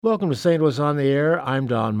Welcome to St. Louis on the Air. I'm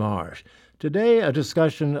Don Marsh. Today, a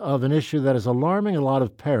discussion of an issue that is alarming a lot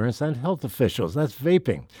of parents and health officials. That's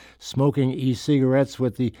vaping, smoking e-cigarettes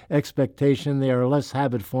with the expectation they are less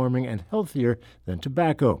habit-forming and healthier than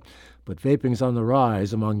tobacco. But vaping's on the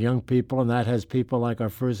rise among young people, and that has people like our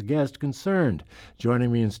first guest concerned.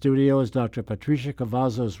 Joining me in studio is Dr. Patricia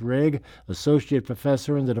Cavazos-Rigg, Associate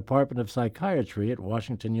Professor in the Department of Psychiatry at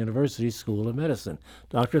Washington University School of Medicine.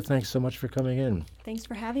 Doctor, thanks so much for coming in. Thanks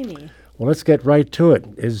for having me. Well, let's get right to it.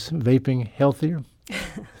 Is vaping healthier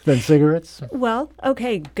than cigarettes? Well,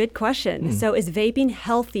 okay, good question. So is vaping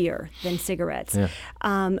healthier than cigarettes?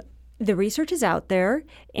 Yeah. The research is out there,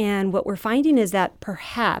 and what we're finding is that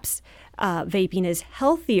perhaps vaping is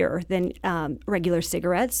healthier than regular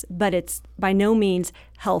cigarettes, but it's by no means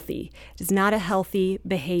healthy. It's not a healthy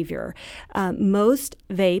behavior. Most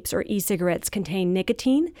vapes or e-cigarettes contain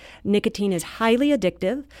nicotine. Nicotine is highly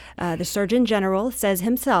addictive. The Surgeon General says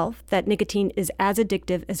himself that nicotine is as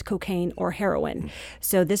addictive as cocaine or heroin.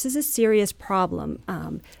 So this is a serious problem.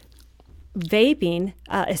 Vaping,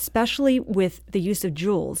 especially with the use of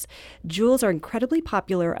Juuls. Juuls are incredibly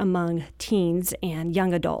popular among teens and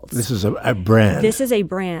young adults. This is a brand. This is a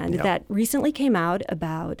brand that recently came out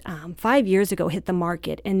about 5 years ago, hit the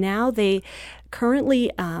market, and now they currently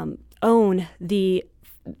own the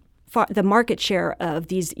market share of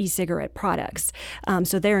these e-cigarette products.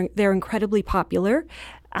 So they're incredibly popular,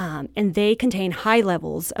 and they contain high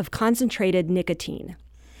levels of concentrated nicotine.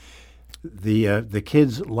 The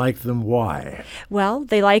kids like them. Why? Well,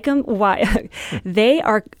 they like them. Why? They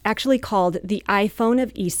are actually called the iPhone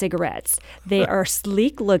of e-cigarettes. They are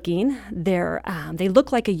sleek looking. They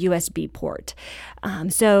look like a USB port.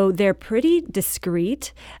 So they're pretty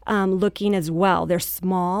discreet looking as well. They're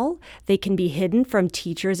small. They can be hidden from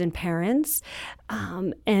teachers and parents.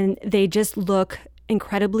 And they just look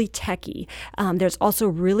incredibly techy. There's also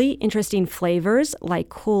really interesting flavors like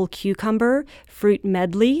cool cucumber, fruit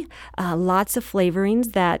medley, lots of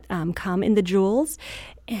flavorings that come in the Juuls.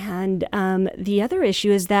 And the other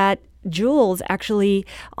issue is that Juuls actually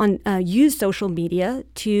use social media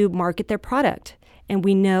to market their product. And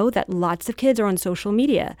we know that lots of kids are on social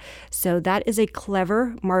media. So that is a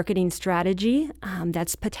clever marketing strategy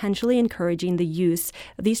that's potentially encouraging the use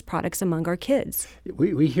of these products among our kids.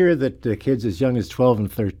 We hear that kids as young as 12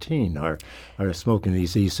 and 13 are smoking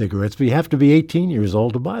these e-cigarettes, but you have to be 18 years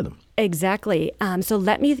old to buy them. Exactly. So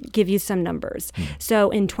let me give you some numbers. So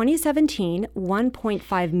in 2017,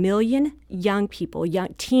 1.5 million young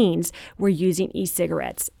teens were using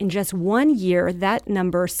e-cigarettes. In just 1 year, that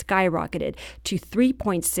number skyrocketed to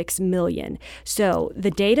 3.6 million. So the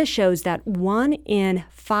data shows that 1 in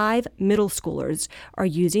 5 middle schoolers are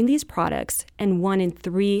using these products, and 1 in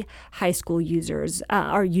 3 high school users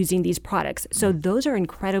are using these products. So those are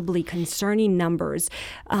incredibly concerning numbers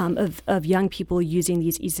of young people using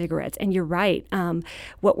these e-cigarettes. And you're right.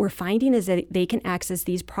 What we're finding is that they can access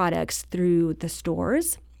these products through the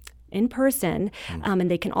stores in person, and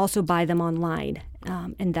they can also buy them online.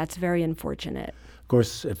 And that's very unfortunate. Of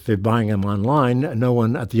course, if they're buying them online, no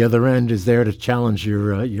one at the other end is there to challenge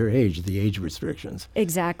your age, the age restrictions.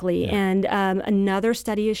 Exactly. Yeah. And another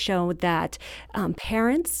study has shown that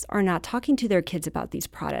parents are not talking to their kids about these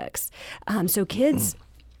products. So kids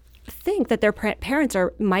think that their parents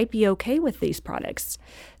might be okay with these products.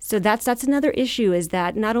 So that's another issue, is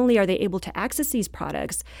that not only are they able to access these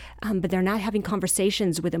products, but they're not having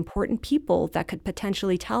conversations with important people that could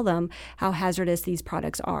potentially tell them how hazardous these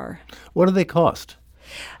products are. What do they cost?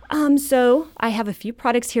 So I have a few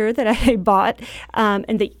products here that I bought,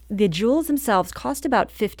 and the Juuls themselves cost about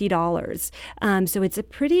 $50. So it's a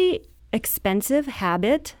pretty expensive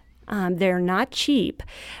habit. They're not cheap,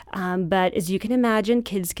 but as you can imagine,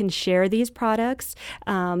 kids can share these products.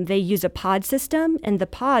 They use a pod system, and the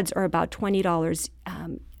pods are about $20.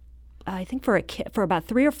 I think for about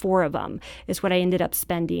 3 or 4 of them is what I ended up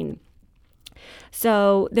spending.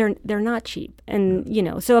 So they're not cheap, and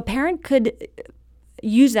so a parent could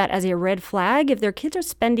use that as a red flag. If their kids are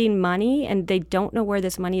spending money and they don't know where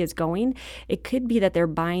this money is going, it could be that they're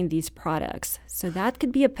buying these products. So that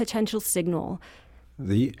could be a potential signal.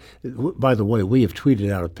 By the way, we have tweeted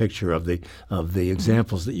out a picture of the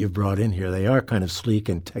examples that you've brought in here. They are kind of sleek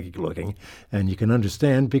and techy looking, and you can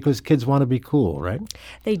understand because kids want to be cool, right?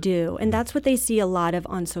 They do, and that's what they see a lot of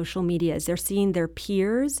on social media. Is they're seeing their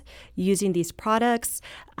peers using these products,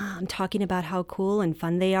 talking about how cool and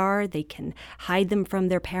fun they are. They can hide them from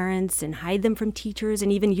their parents and hide them from teachers,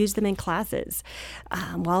 and even use them in classes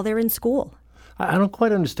while they're in school. I don't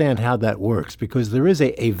quite understand how that works because there is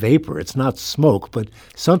a vapor. It's not smoke, but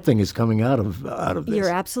something is coming out of this. You're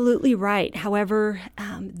absolutely right. However,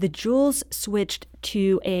 the Juuls switched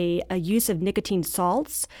to a use of nicotine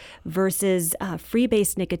salts versus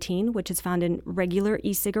free-base nicotine, which is found in regular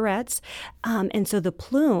e-cigarettes. And so the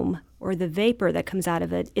plume or the vapor that comes out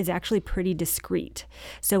of it is actually pretty discreet.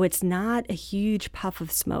 So it's not a huge puff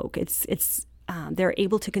of smoke. They're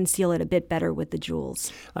able to conceal it a bit better with the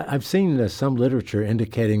Juuls. I've seen some literature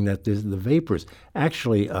indicating that the vapors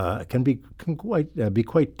actually can be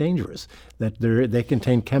quite dangerous. That they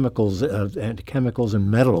contain chemicals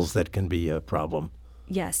and metals that can be a problem.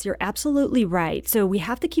 Yes, you're absolutely right. So we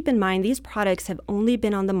have to keep in mind these products have only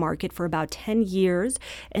been on the market for about 10 years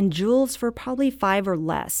and Juuls for probably 5 or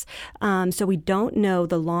less. So we don't know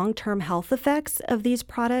the long-term health effects of these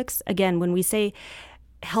products. Again, when we say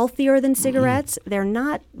healthier than cigarettes, they're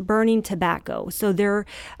not burning tobacco. So there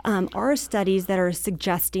are studies that are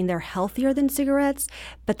suggesting they're healthier than cigarettes,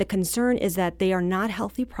 but the concern is that they are not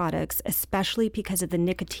healthy products, especially because of the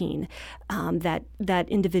nicotine that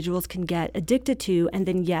individuals can get addicted to. And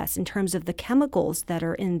then, yes, in terms of the chemicals that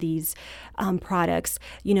are in these products,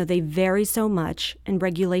 they vary so much and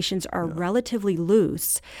regulations are relatively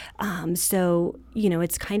loose. So,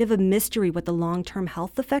 it's kind of a mystery what the long-term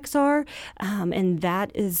health effects are, and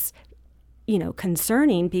that is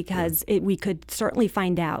concerning because we could certainly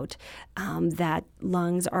find out that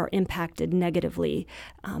lungs are impacted negatively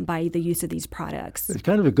by the use of these products. It's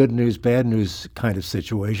kind of a good news, bad news kind of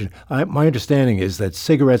situation. My understanding is that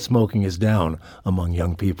cigarette smoking is down among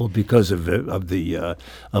young people because of the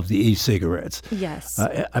e-cigarettes. Yes.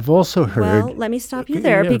 I've also heard. Well, let me stop you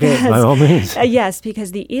there because by all means. Yes,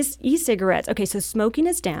 because the e-cigarettes. Okay, so smoking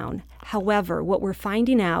is down. However, what we're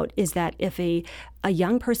finding out is that if a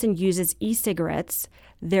young person uses e-cigarettes,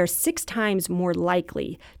 they're 6 times more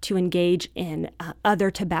likely to engage in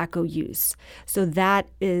other tobacco use. So that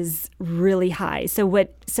is really high.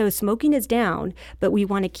 So smoking is down, but we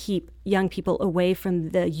want to keep young people away from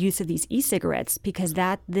the use of these e-cigarettes because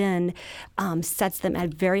that then sets them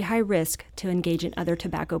at very high risk to engage in other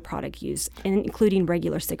tobacco product use, including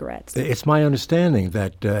regular cigarettes. It's my understanding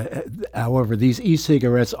that, however, these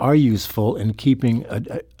e-cigarettes are useful in keeping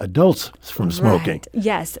adults from smoking. Right.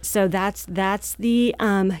 Yes. So that's the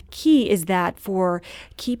key is that for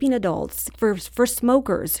keeping adults, for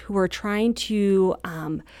smokers who are trying to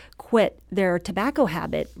quit their tobacco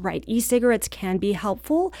habit, right, e-cigarettes can be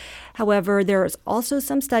helpful. However, there's also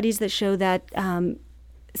some studies that show that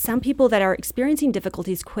some people that are experiencing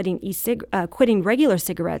difficulties quitting regular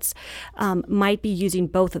cigarettes might be using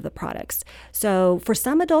both of the products. So for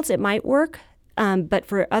some adults, it might work. But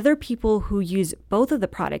for other people who use both of the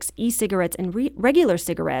products, e-cigarettes and regular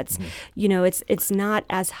cigarettes, it's not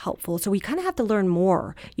as helpful. So we kind of have to learn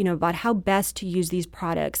more, about how best to use these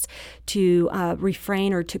products to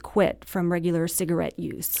refrain or to quit from regular cigarette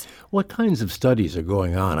use. What kinds of studies are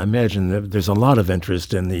going on? I imagine that there's a lot of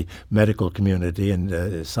interest in the medical community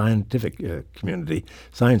and scientific community,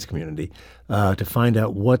 science community, to find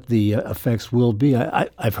out what the effects will be.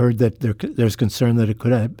 I've heard that there's concern that it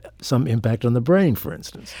could have some impact on the brain, for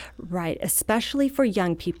instance. Right, especially for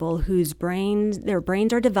young people whose their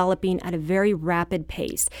brains are developing at a very rapid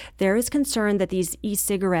pace. There is concern that these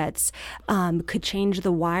e-cigarettes could change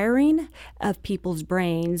the wiring of people's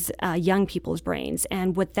brains, young people's brains,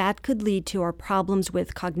 and what that could lead to are problems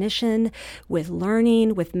with cognition, with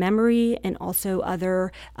learning, with memory, and also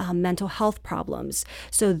other mental health problems.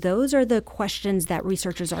 So those are the questions that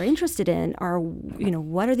researchers are interested in are,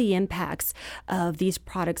 what are the impacts of these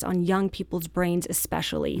products on young people's brains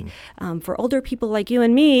especially? For older people like you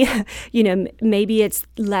and me, maybe it's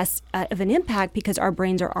less of an impact because our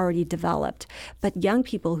brains are already developed. But young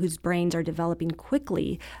people whose brains are developing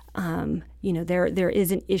quickly, there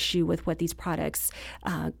is an issue with what these products,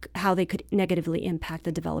 how they could negatively impact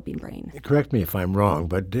the developing brain. Correct me if I'm wrong,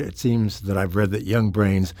 but it seems that I've read that young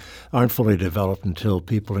brains aren't fully developed until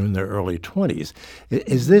people are in their early 20s.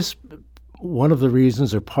 Is this one of the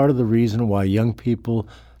reasons or part of the reason why young people,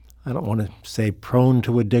 I don't want to say prone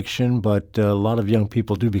to addiction, but a lot of young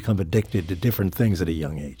people do become addicted to different things at a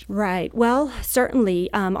young age? Right. Well,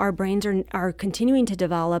 certainly our brains are continuing to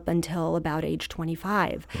develop until about age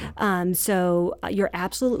 25. So you're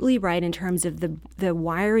absolutely right in terms of the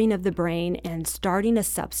wiring of the brain and starting a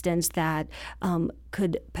substance that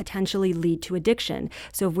could potentially lead to addiction.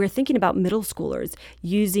 So if we're thinking about middle schoolers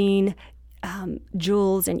using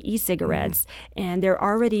Juuls and e-cigarettes, and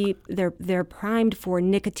they're primed for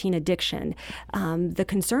nicotine addiction. The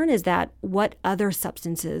concern is that what other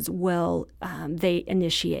substances will they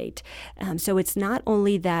initiate? So it's not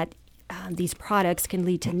only that these products can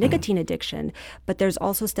lead to nicotine addiction, but there's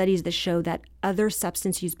also studies that show that other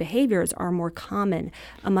substance use behaviors are more common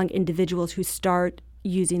among individuals who start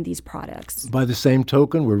using these products. By the same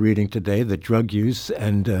token, we're reading today that drug use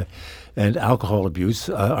and alcohol abuse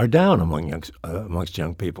are down amongst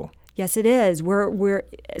young people. Yes, it is. We're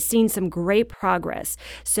seeing some great progress.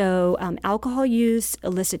 So alcohol use,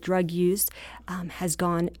 illicit drug use has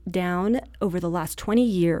gone down over the last 20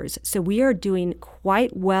 years. So we are doing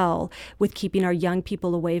quite well with keeping our young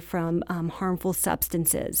people away from harmful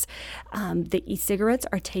substances. The e-cigarettes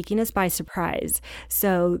are taking us by surprise.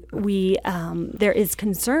 So there is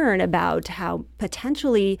concern about how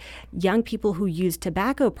potentially young people who use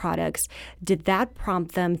tobacco products, did that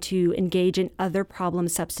prompt them to engage in other problem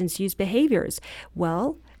substance use behaviors?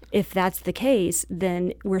 Well, if that's the case,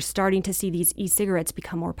 then we're starting to see these e-cigarettes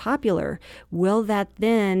become more popular. Will that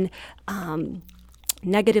then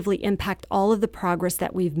negatively impact all of the progress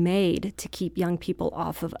that we've made to keep young people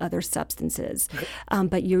off of other substances?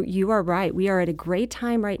 But you are right. We are at a great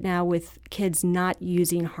time right now with kids not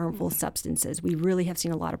using harmful substances. We really have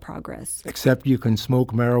seen a lot of progress. Except you can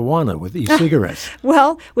smoke marijuana with e-cigarettes.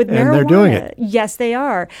 Well, with marijuana, and they're doing it. Yes, they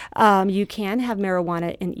are. You can have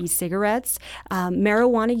marijuana in e-cigarettes.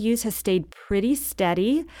 Marijuana use has stayed pretty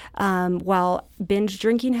steady while binge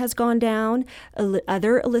drinking has gone down.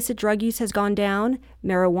 Other illicit drug use has gone down.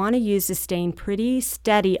 Marijuana use is staying pretty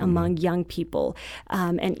steady among young people.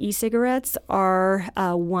 And e-cigarettes are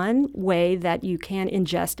one way that you can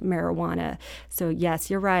ingest marijuana. So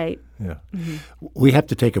yes, you're right. Yeah. Mm-hmm. We have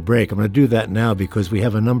to take a break. I'm going to do that now because we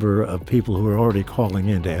have a number of people who are already calling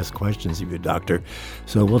in to ask questions of you, Doctor.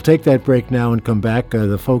 So we'll take that break now and come back.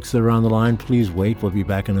 The folks that are on the line, please wait. We'll be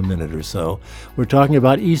back in a minute or so. We're talking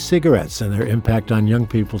about e-cigarettes and their impact on young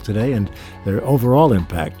people today and their overall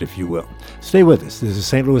impact, if you will. Stay with us. This is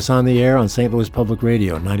St. Louis on the Air on St. Louis Public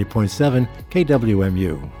Radio, 90.7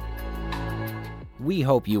 KWMU. We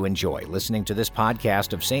hope you enjoy listening to this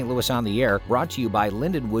podcast of St. Louis on the Air, brought to you by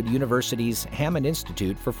Lindenwood University's Hammond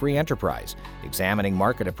Institute for Free Enterprise, examining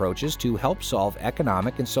market approaches to help solve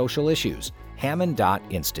economic and social issues.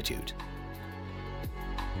 Hammond.Institute.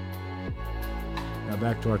 Now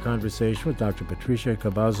back to our conversation with Dr. Patricia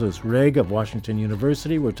Cavazos-Reg of Washington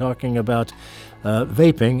University. We're talking about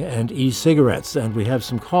vaping and e-cigarettes, and we have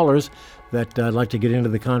some callers that I'd like to get into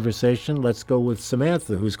the conversation. Let's go with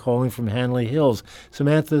Samantha, who's calling from Hanley Hills.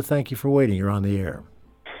 Samantha, thank you for waiting. You're on the air.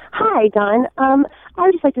 Hi, Don. I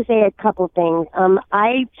would just like to say a couple things.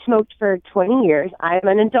 I smoked for 20 years. I'm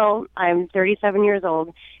an adult. I'm 37 years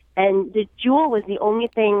old. And the Juul was the only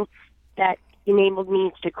thing that enabled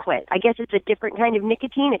me to quit. I guess it's a different kind of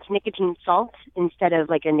nicotine. It's nicotine salt instead of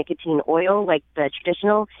like a nicotine oil like the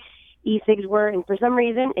traditional e-cigs were. And for some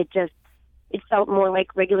reason, it felt more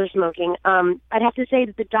like regular smoking. I'd have to say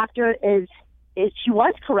that the doctor she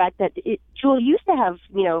was correct that Juul used to have,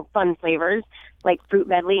 fun flavors like fruit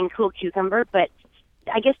medley and cool cucumber, but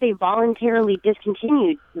I guess they voluntarily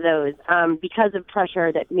discontinued those because of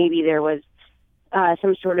pressure that maybe there was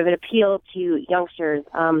some sort of an appeal to youngsters.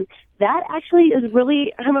 That actually is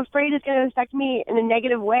really, I'm afraid it's going to affect me in a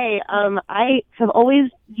negative way. I have always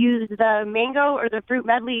used the mango or the fruit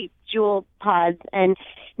medley Juul pods, and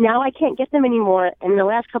now I can't get them anymore. And in the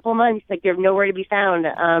last couple of months, they're nowhere to be found.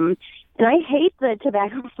 And I hate the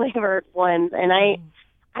tobacco flavored ones, and I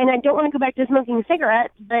don't want to go back to smoking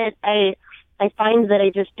cigarettes, but I find that I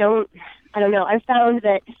just don't. I don't know. I've found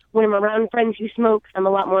that when I'm around friends who smoke, I'm a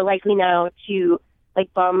lot more likely now to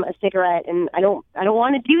bum a cigarette, and I don't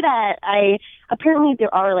want to do that. Apparently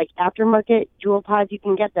there are aftermarket Juul pods you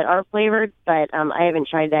can get that are flavored, but I haven't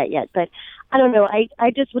tried that yet. But I don't know.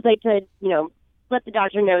 I just would like to let the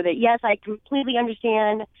doctor know that yes, I completely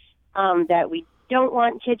understand that we don't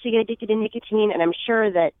want kids to get addicted to nicotine, and I'm sure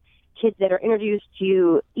that kids that are introduced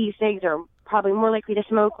to e-cigs are probably more likely to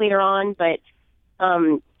smoke later on. But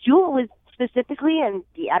Juul was specifically, and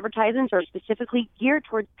the advertisements are specifically geared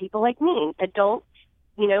towards people like me, adult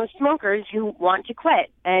smokers who want to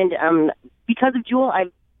quit. And because of Juul,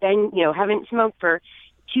 I've been, haven't smoked for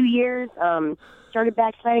 2 years, started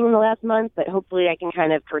backsliding in the last month, but hopefully I can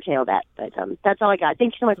kind of curtail that. But that's all I got.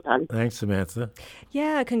 Thank you so much, Don. Thanks, Samantha.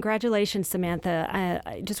 Yeah, congratulations, Samantha.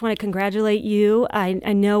 I just want to congratulate you. I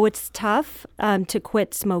know it's tough to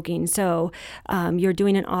quit smoking, so you're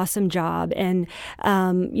doing an awesome job. And,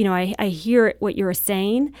 I hear what you're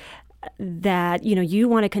saying, that you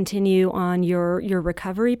want to continue on your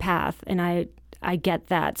recovery path, and I I get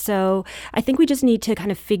that. So I think we just need to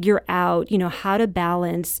kind of figure out, how to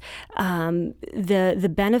balance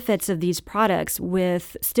the benefits of these products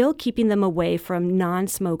with still keeping them away from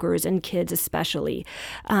non-smokers and kids especially.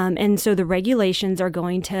 And so the regulations are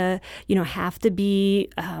going to, have to be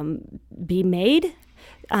made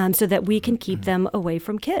so that we can keep them away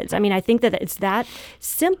from kids. I mean, I think that it's that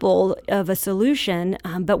simple of a solution,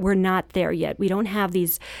 but we're not there yet. We don't have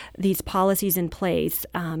these policies in place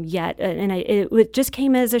yet. And it just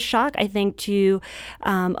came as a shock, I think, to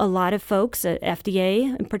a lot of folks at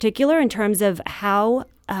FDA in particular, in terms of how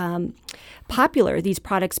popular these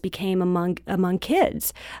products became among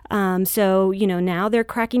kids. So, now they're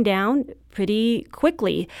cracking down pretty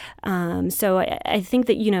quickly. So I think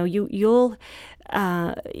that, you'll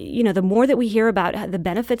the more that we hear about the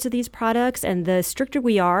benefits of these products and the stricter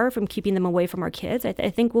we are from keeping them away from our kids, I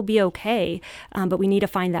think we'll be okay. But we need to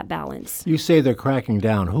find that balance. You say they're cracking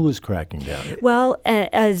down. Who is cracking down? Well,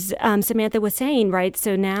 as Samantha was saying, right,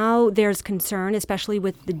 so now there's concern, especially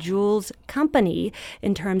with the Juul company,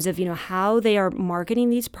 in terms of, how they are marketing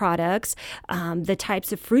these products, the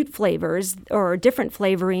types of fruit flavors or different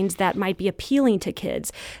flavorings that might be appealing to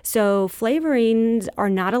kids. So flavorings are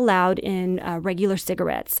not allowed in regular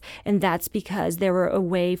cigarettes, and that's because they were a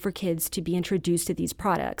way for kids to be introduced to these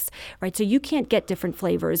products, right? So you can't get different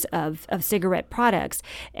flavors of cigarette products,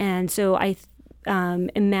 and so I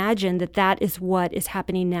imagine that is what is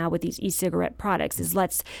happening now with these e-cigarette products. Is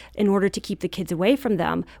in order to keep the kids away from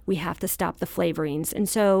them, we have to stop the flavorings. And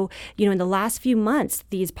so, in the last few months,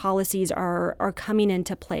 these policies are coming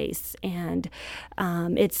into place, and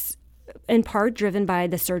it's in part driven by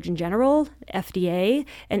the Surgeon General, FDA,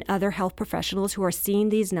 and other health professionals who are seeing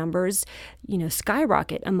these numbers,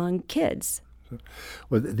 skyrocket among kids.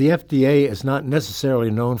 Well, the FDA is not necessarily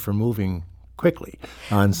known for moving quickly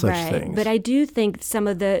on such things. But I do think some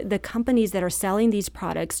of the companies that are selling these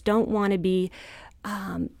products don't want to be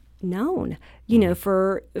known,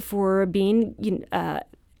 for being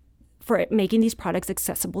for making these products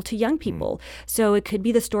accessible to young people. So it could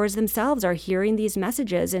be the stores themselves are hearing these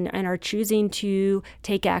messages and are choosing to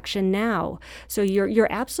take action now. So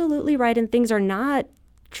you're absolutely right, and things are not,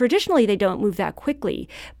 traditionally they don't move that quickly,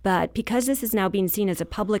 but because this is now being seen as a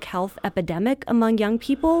public health epidemic among young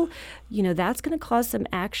people, that's going to cause some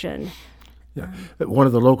action. Yeah. One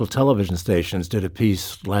of the local television stations did a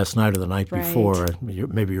piece last night or the night before,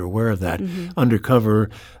 maybe you're aware of that, undercover,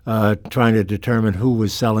 trying to determine who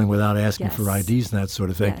was selling without asking for IDs and that sort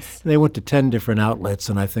of thing. Yes. They went to 10 different outlets,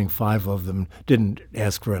 and I think 5 of them didn't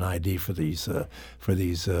ask for an ID for these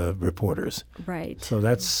reporters. Right. So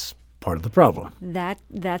that's part of the problem.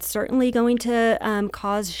 That's certainly going to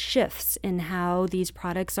cause shifts in how these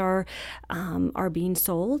products are being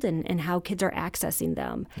sold and how kids are accessing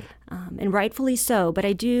them, and rightfully so. But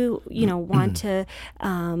I do, want to,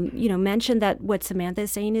 mention that what Samantha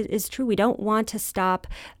is saying is true. We don't want to stop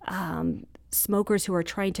smokers who are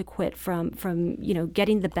trying to quit from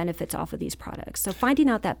getting the benefits off of these products. So finding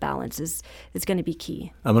out that balance is going to be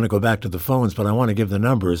key. I'm going to go back to the phones, but I want to give the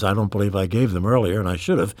numbers. I don't believe I gave them earlier, and I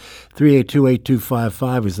should have.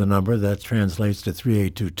 382-8255 is the number. That translates to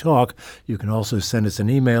 382-TALK. You can also send us an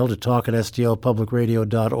email to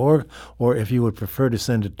talk@stlpublicradio.org, or if you would prefer to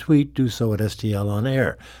send a tweet, do so at STL On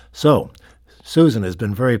Air. So, Susan has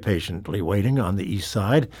been very patiently waiting on the east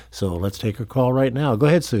side, so let's take her call right now. Go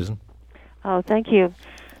ahead, Susan. Oh, thank you.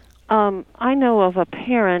 I know of a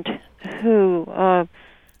parent who,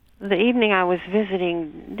 the evening I was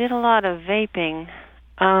visiting, did a lot of vaping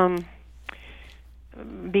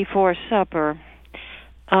before supper.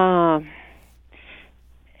 And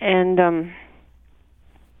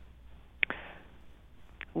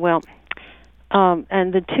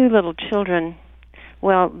the 2 little children,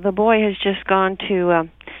 the boy has just gone to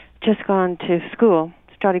school,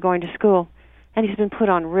 started going to school, and he's been put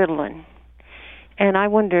on Ritalin. And I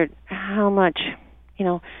wondered how much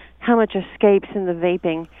escapes in the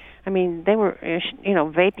vaping. I mean, they were,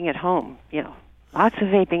 vaping at home, lots of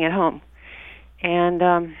vaping at home. And,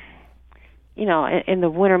 in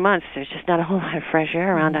the winter months, there's just not a whole lot of fresh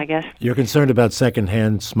air around, I guess. You're concerned about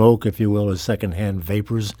secondhand smoke, if you will, or secondhand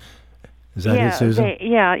vapors? Is that it, Susan?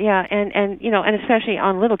 And especially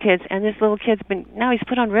on little kids. And this little kid's now he's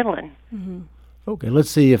put on Ritalin. Mm-hmm. Okay,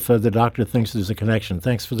 let's see if the doctor thinks there's a connection.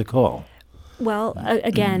 Thanks for the call. Well,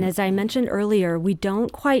 again, as I mentioned earlier, we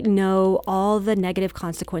don't quite know all the negative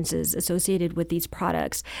consequences associated with these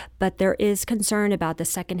products, but there is concern about the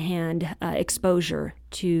secondhand exposure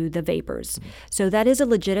to the vapors. So that is a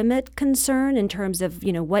legitimate concern in terms of,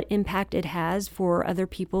 what impact it has for other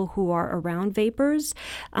people who are around vapors.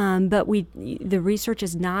 But the research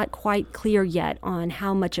is not quite clear yet on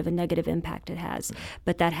how much of a negative impact it has.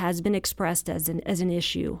 But that has been expressed as an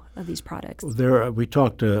issue of these products. We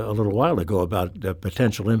talked a little while ago about the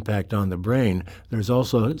potential impact on the brain. There's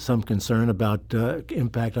also some concern about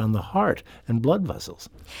impact on the heart and blood vessels.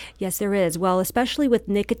 Yes, there is. Well, especially with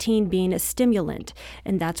nicotine being a stimulant,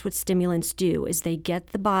 and that's what stimulants do, is they get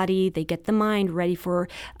the body, they get the mind ready for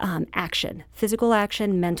action, physical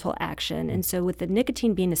action, mental action. And so with the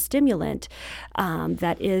nicotine being a stimulant,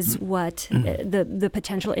 that is what the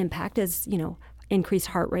potential impact is, increased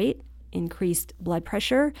heart rate, increased blood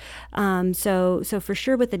pressure. So for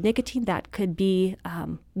sure with the nicotine, that could be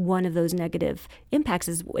one of those negative impacts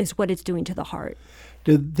is what it's doing to the heart.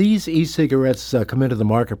 Do these e-cigarettes come into the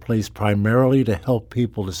marketplace primarily to help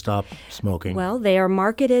people to stop smoking? Well, they are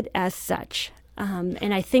marketed as such.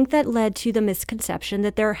 And I think that led to the misconception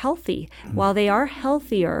that they're healthy. While they are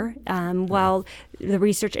healthier, while the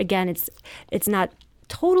research, again, it's not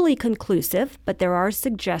totally conclusive, but there are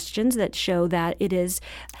suggestions that show that it is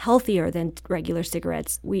healthier than regular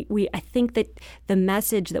cigarettes. I think that the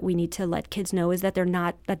message that we need to let kids know is that they're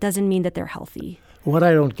not. That doesn't mean that they're healthy. What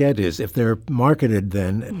I don't get is if they're marketed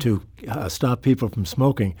then to stop people from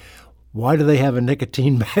smoking, why do they have a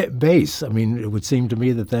nicotine base? I mean, it would seem to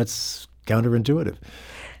me that that's counterintuitive.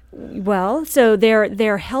 Well, so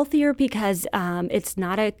they're healthier because it's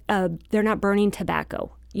not they're not burning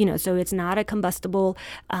tobacco. So it's not a combustible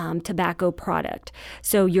tobacco product.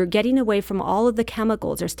 So you're getting away from all of the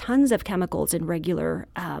chemicals. There's tons of chemicals in regular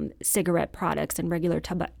cigarette products and regular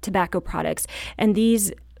tobacco products. And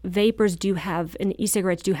these vapors and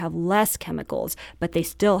e-cigarettes do have less chemicals, but they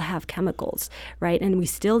still have chemicals, right? And we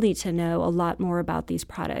still need to know a lot more about these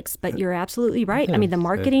products. But you're absolutely right. I mean, the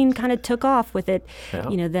marketing kind of took off with it,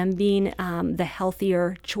 them being the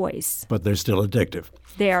healthier choice. But they're still addictive.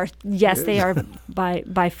 They are, yes, they are.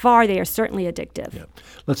 By far, they are certainly addictive. Yeah.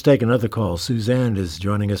 Let's take another call. Suzanne is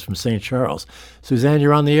joining us from St. Charles. Suzanne,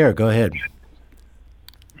 you're on the air. Go ahead.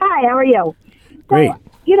 Hi, how are you? Great.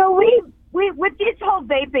 So, we with this whole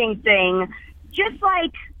vaping thing, just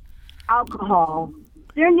like alcohol,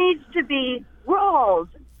 there needs to be rules.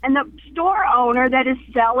 And the store owner that is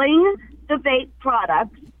selling the vape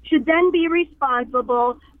products should then be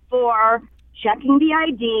responsible for checking the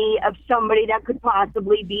ID of somebody that could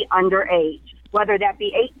possibly be underage, whether that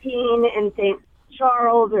be 18 in St.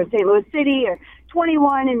 Charles or St. Louis City or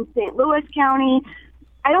 21 in St. Louis County.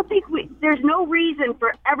 I don't think there's no reason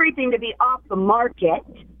for everything to be off the market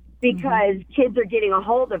because kids are getting a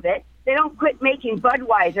hold of it. They don't quit making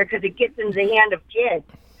Budweiser because it gets in the hand of kids.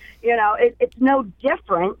 It's no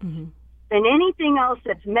different than anything else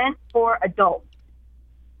that's meant for adults.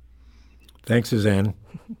 Thanks, Suzanne.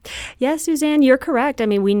 Yes, Suzanne, you're correct. I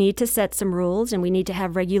mean, we need to set some rules and we need to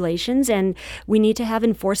have regulations and we need to have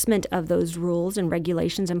enforcement of those rules and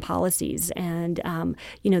regulations and policies. And,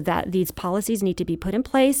 that these policies need to be put in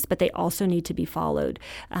place, but they also need to be followed.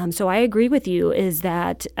 So I agree with you is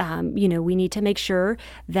that, we need to make sure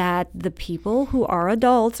that the people who are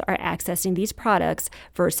adults are accessing these products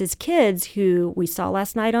versus kids who we saw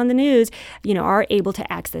last night on the news, are able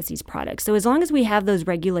to access these products. So as long as we have those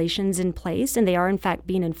regulations in place and they are in fact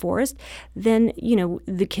being enforced, then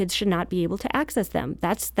the kids should not be able to access them.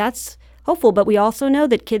 That's hopeful, but we also know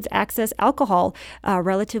that kids access alcohol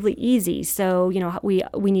relatively easy. So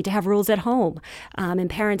we need to have rules at home, and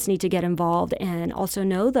parents need to get involved and also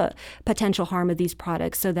know the potential harm of these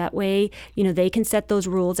products. So that way, they can set those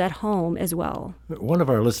rules at home as well. One of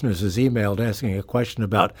our listeners has emailed asking a question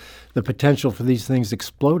about the potential for these things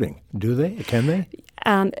exploding. Do they? Can they?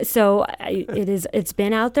 It's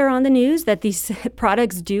been out there on the news that these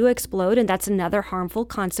products do explode, and that's another harmful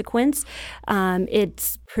consequence.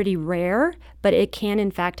 It's pretty rare, but it can in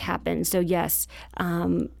fact happen. So yes,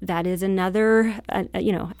 that is another,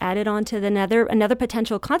 added on to another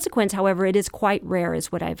potential consequence. However, it is quite rare,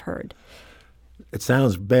 is what I've heard. It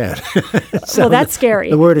sounds bad. Well, that's scary.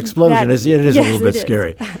 The word explosion is a little bit is.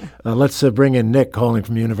 scary. Let's bring in Nick calling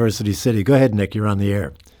from University City. Go ahead, Nick. You're on the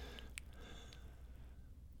air.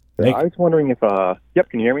 I was wondering if, can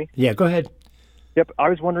you hear me? Yeah, go ahead. Yep, I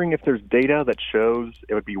was wondering if there's data that shows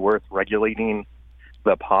it would be worth regulating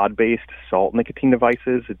the pod-based salt nicotine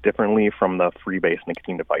devices differently from the free-based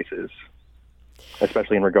nicotine devices,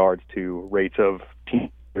 especially in regards to rates of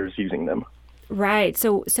teenagers using them. Right.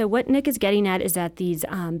 So what Nick is getting at is that these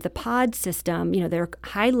the pod system, there are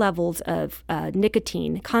high levels of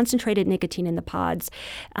nicotine, concentrated nicotine in the pods,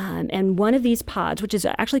 and one of these pods, which is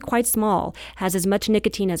actually quite small, has as much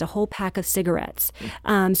nicotine as a whole pack of cigarettes.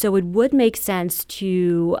 So it would make sense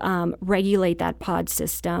to regulate that pod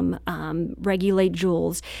system, regulate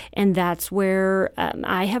Juuls, and that's where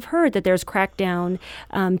I have heard that there's crackdown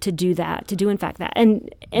to do in fact that.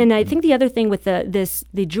 And I think the other thing with the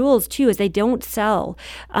Juuls too is they don't sell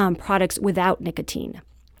products without nicotine.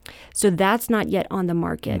 So that's not yet on the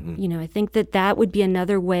market. I think that would be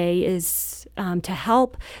another way is to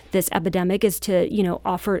help this epidemic is to,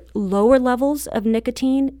 offer lower levels of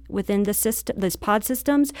nicotine within the system, these pod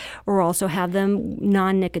systems, or also have them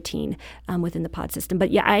non-nicotine within the pod system.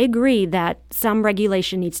 But yeah, I agree that some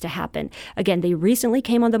regulation needs to happen. Again, they recently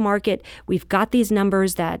came on the market. We've got these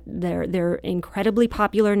numbers that they're incredibly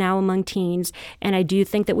popular now among teens, and I do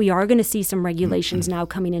think that we are going to see some regulations now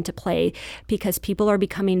coming into play because people are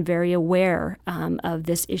becoming very aware of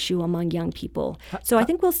this issue among young people. So I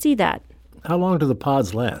think we'll see that. How long do the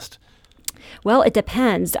pods last? Well, it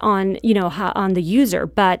depends on on the user.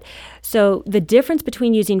 But so the difference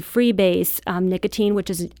between using freebase nicotine, which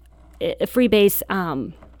is a freebase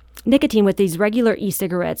nicotine with these regular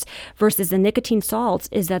e-cigarettes versus the nicotine salts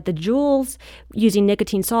is that the Juuls using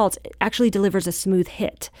nicotine salts actually delivers a smooth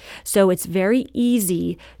hit. So it's very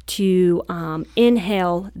easy to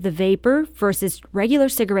inhale the vapor versus regular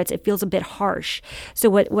cigarettes. It feels a bit harsh.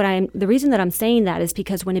 So the reason that I'm saying that is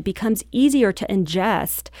because when it becomes easier to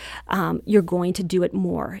ingest, you're going to do it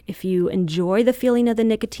more. If you enjoy the feeling of the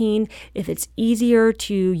nicotine, if it's easier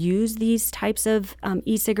to use these types of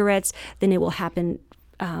e-cigarettes, then it will happen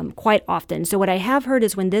quite often. So what I have heard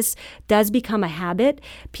is when this does become a habit,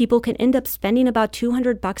 people can end up spending about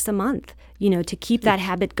 $200 a month, to keep that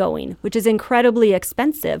habit going, which is incredibly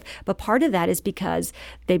expensive. But part of that is because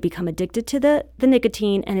they become addicted to the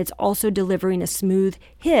nicotine, and it's also delivering a smooth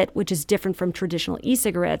hit, which is different from traditional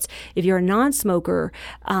e-cigarettes. If you're a non-smoker,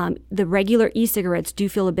 the regular e-cigarettes do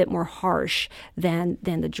feel a bit more harsh than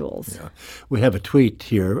the Juuls. Yeah. We have a tweet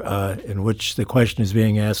here in which the question is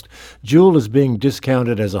being asked, Juul is being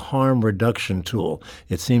discounted as a harm reduction tool.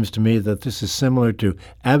 It seems to me that this is similar to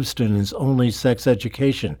abstinence-only sex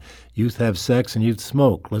education. Youth have sex and youth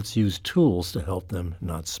smoke. Let's use tools to help them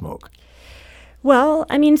not smoke. Well,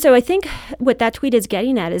 so I think what that tweet is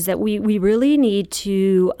getting at is that we really need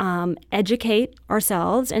to educate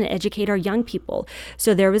ourselves and educate our young people.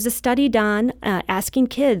 So there was a study done asking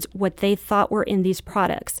kids what they thought were in these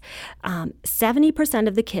products. 70%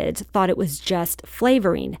 of the kids thought it was just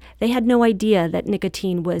flavoring. They had no idea that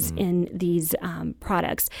nicotine was in these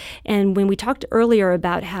products. And when we talked earlier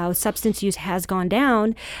about how substance use has gone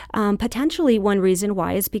down, potentially one reason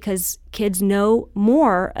why is because kids know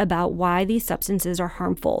more about why these substances are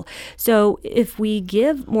harmful. So if we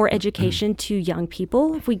give more education to young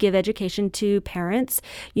people, if we give education to parents,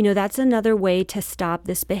 that's another way to stop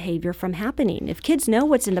this behavior from happening. If kids know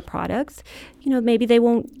what's in the products, maybe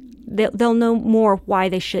they'll know more why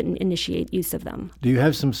they shouldn't initiate use of them. Do you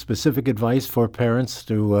have some specific advice for parents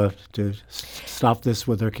to stop this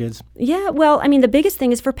with their kids? Yeah, well, the biggest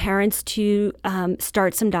thing is for parents to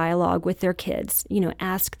start some dialogue with their kids.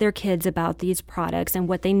 Ask their kids about these products and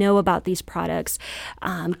what they know about these products.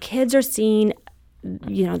 Kids are seeing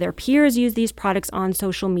their peers use these products on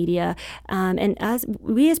social media, and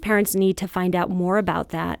we as parents need to find out more about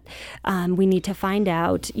that. We need to find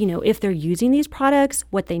out, if they're using these products,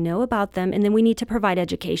 what they know about them, and then we need to provide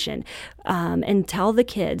education and tell the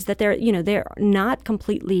kids that they're not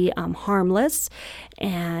completely harmless,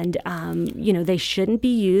 and they shouldn't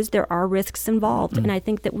be used. There are risks involved, and I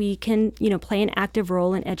think that we can play an active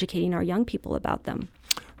role in educating our young people about them.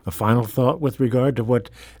 A final thought with regard to what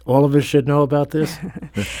all of us should know about this?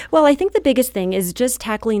 Well, I think the biggest thing is just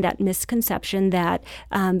tackling that misconception that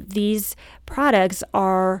these products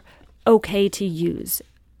are okay to use.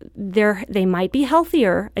 They might be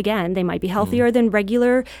healthier. Again, they might be healthier than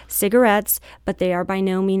regular cigarettes, but they are by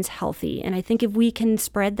no means healthy. And I think if we can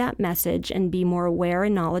spread that message and be more aware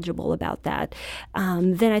and knowledgeable about that,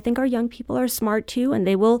 then I think our young people are smart too, and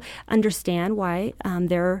they will understand why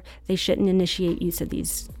they shouldn't initiate use of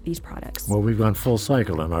these products. Well, we've gone full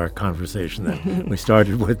cycle in our conversation then. We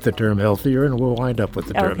started with the term healthier, and we'll wind up with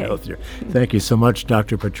the term healthier. Thank you so much,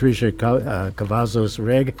 Dr. Patricia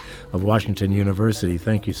Cavazos-Reg of Washington University.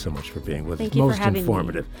 Thank you so much for being with us. Thank you Most for having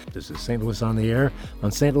informative. me. This is St. Louis on the Air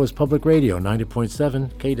on St. Louis Public Radio, 90.7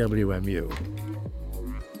 KWMU.